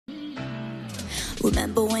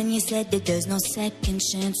Remember when you said that there's no second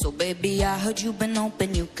chance? So baby, I heard you've been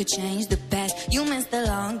open, you could change the past. You miss the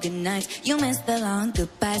long good nights, you miss the long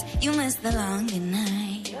goodbyes, you miss the long good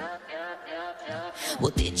night.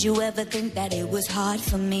 Well, did you ever think that it was hard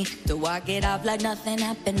for me to walk it off like nothing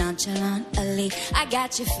happened nonchalantly? I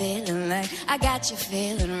got you feeling like, I got you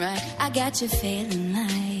feeling right, I got you feeling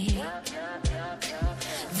like.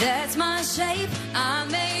 That's my shape, I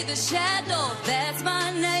made the shadow, that's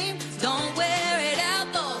my name. Don't wear it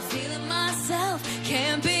out though, feeling myself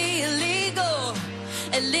can't be illegal,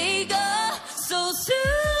 illegal. So sue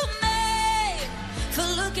me for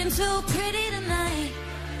looking too pretty tonight.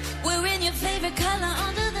 Wearing your favorite color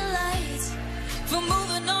under the lights, for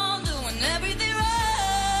moving on, doing everything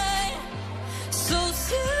right. So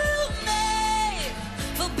sue me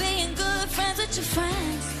for being good friends with your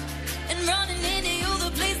friends and running into you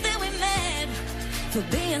the place that we met, for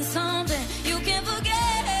being something you can't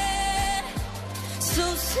forget. So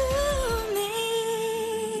sue me.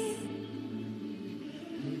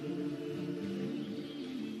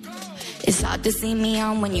 It's hard to see me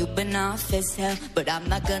on when you've been off as hell, but I'm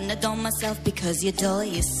not gonna dull myself because you dull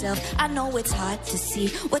yourself. I know it's hard to see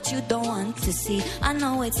what you don't want to see. I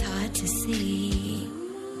know it's hard to see.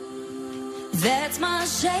 That's my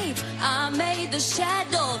shape, I made the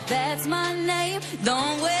shadow, that's my name.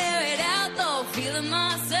 Don't wear it out though, feeling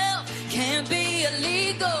myself can't be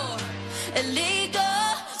illegal, illegal.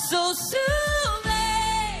 So sue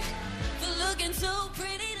me for looking too